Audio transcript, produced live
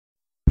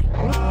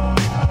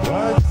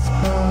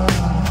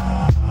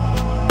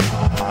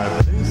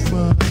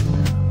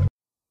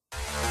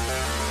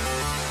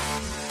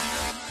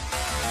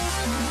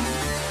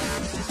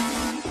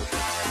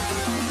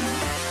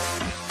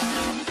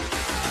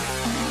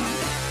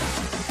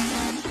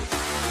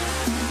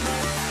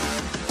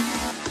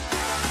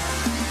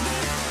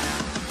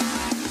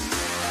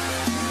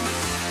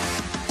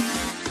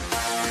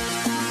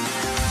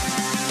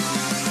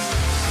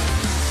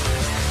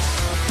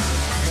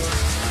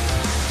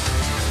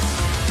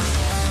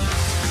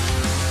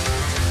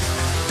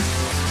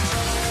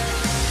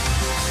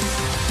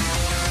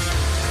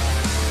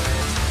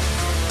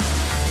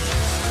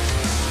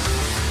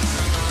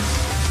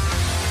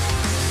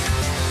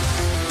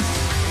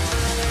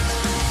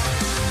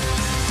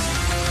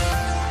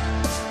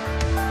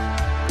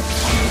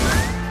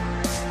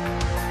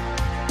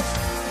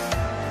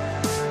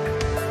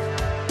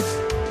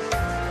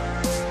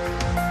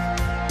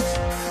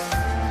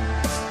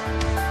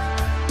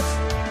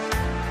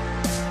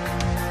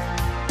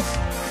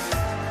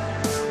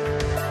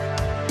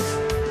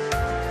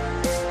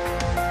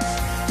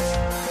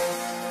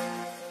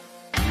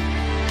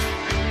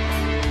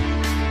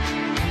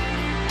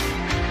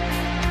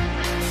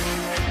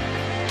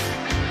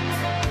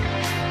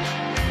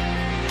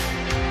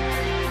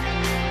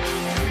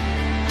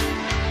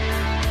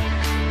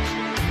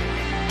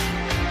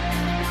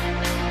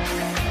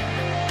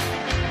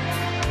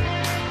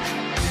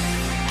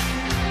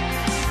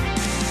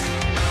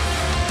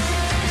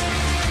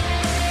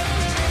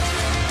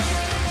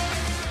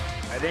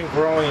think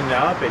growing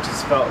up, it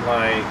just felt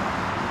like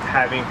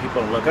having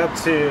people to look up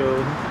to,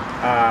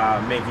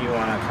 make you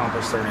want to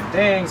accomplish certain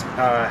things,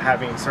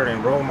 having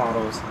certain role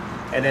models.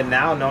 And then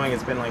now knowing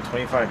it's been like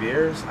 25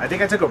 years, I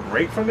think I took a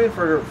break from it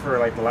for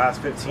like the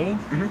last 15.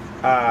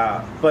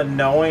 But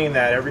knowing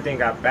that everything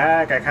got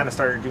back, I kind of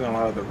started doing a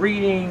lot of the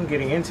reading,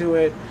 getting into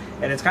it.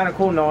 And it's kind of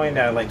cool knowing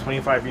that like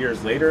 25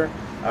 years later,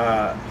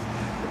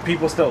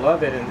 people still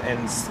love it.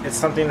 And it's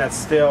something that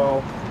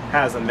still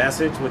has a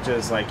message, which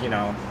is like, you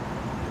know,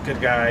 good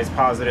guys,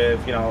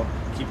 positive, you know,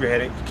 keep your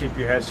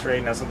head straight,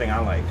 and that's something I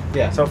like.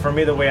 Yeah. So for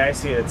me, the way I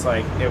see it, it's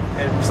like if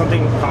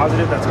something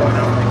positive that's going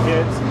on with the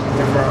kids,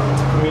 and for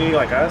a community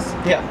like us,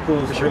 who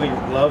really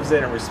loves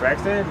it and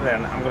respects it,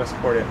 then I'm gonna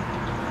support it.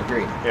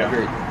 Agreed. Yeah.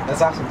 Agreed.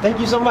 That's awesome. Thank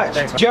you so much.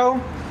 Thanks, man. Joe,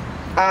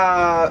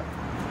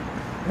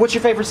 what's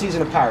your favorite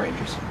season of Power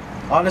Rangers?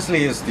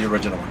 Honestly, it's the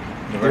original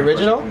one. The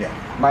original? First,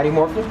 yeah. Mighty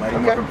Morphin? Mighty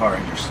Morphin Power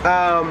Rangers.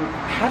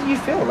 How do you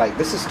feel? Like,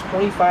 this is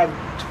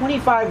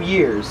 25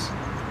 years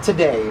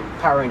today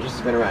Power Rangers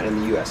has been around in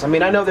the U.S. I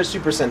mean, I know there's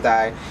Super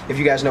Sentai. If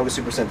you guys know what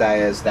Super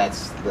Sentai is,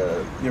 that's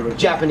the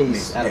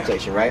Japanese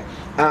adaptation, right?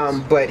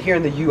 But here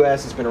in the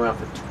U.S., it's been around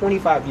for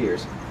 25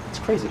 years. It's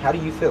crazy. How do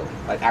you feel,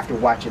 like, after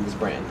watching this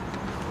brand?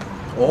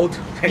 Old?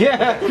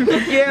 Yeah.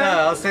 Yeah. No,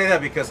 I'll say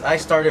that because I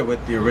started with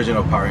the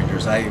original Power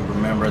Rangers. I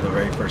remember the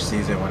very first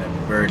season when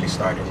it barely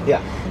started.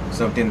 Yeah.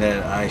 Something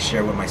that I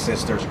shared with my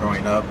sisters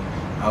growing up.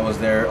 I was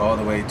there all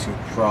the way to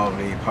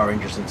probably Power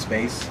Rangers in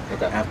Space.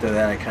 Okay. After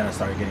that, I kind of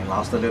started getting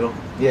lost a little.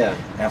 Yeah.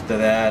 After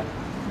that,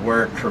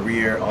 work,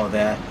 career, all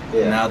that.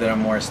 Yeah. Now that I'm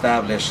more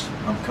established,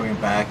 I'm coming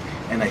back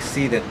and I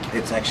see that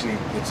it's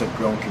a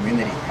growing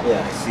community.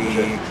 Yeah. I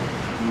see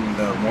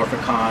the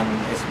Morphicon.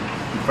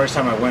 The first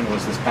time I went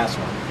was this past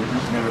one.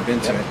 I've never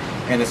been to it.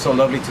 And it's so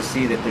lovely to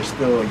see that there's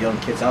still young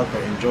kids out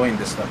there enjoying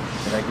this stuff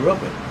that I grew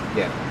up with.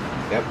 Yeah.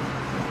 Yep.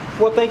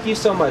 Well, thank you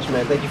so much,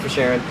 man. Thank you for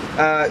sharing.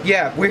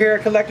 Yeah, we're here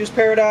at Collector's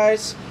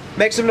Paradise.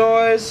 Make some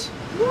noise.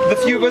 The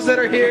few of us that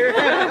are here.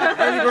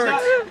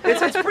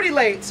 It's pretty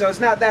late, so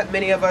it's not that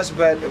many of us,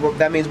 but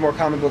that means more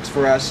comic books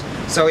for us.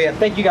 So yeah,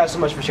 thank you guys so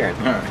much for sharing.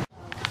 All right.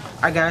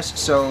 Alright guys,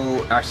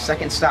 so our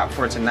second stop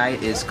for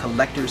tonight is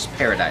Collector's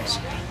Paradise.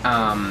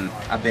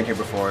 I've been here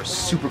before,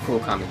 super cool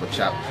comic book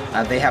shop.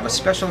 They have a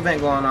special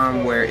event going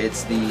on where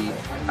it's the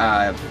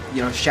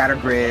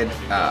Shattered Grid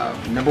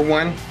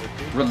 #1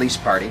 release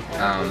party.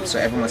 So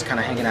everyone's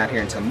kind of hanging out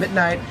here until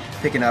midnight,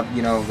 picking up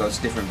those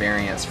different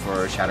variants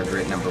for Shattered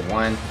Grid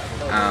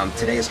 #1.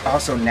 Today is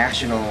also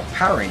National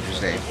Power Rangers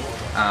Day.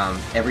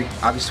 Every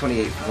August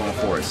 28th going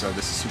forward, so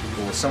this is super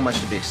cool. So much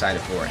to be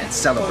excited for and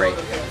celebrate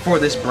for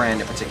this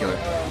brand in particular.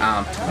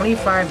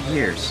 25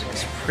 years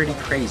is pretty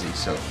crazy,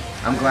 so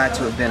I'm glad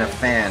to have been a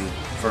fan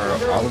for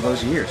all of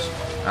those years,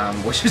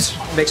 which just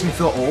makes me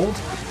feel old,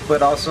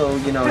 but also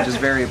just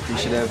very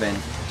appreciative and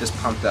just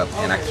pumped up,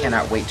 and I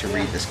cannot wait to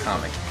read this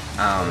comic.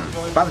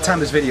 By the time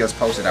this video is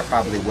posted, I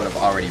probably would have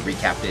already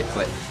recapped it,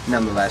 but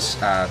nonetheless,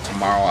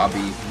 tomorrow I'll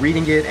be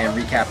reading it and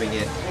recapping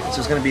it, so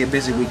it's going to be a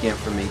busy weekend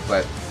for me,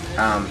 but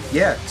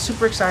yeah,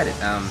 super excited.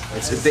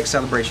 It's a big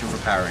celebration for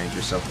Power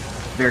Rangers, so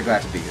very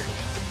glad to be here.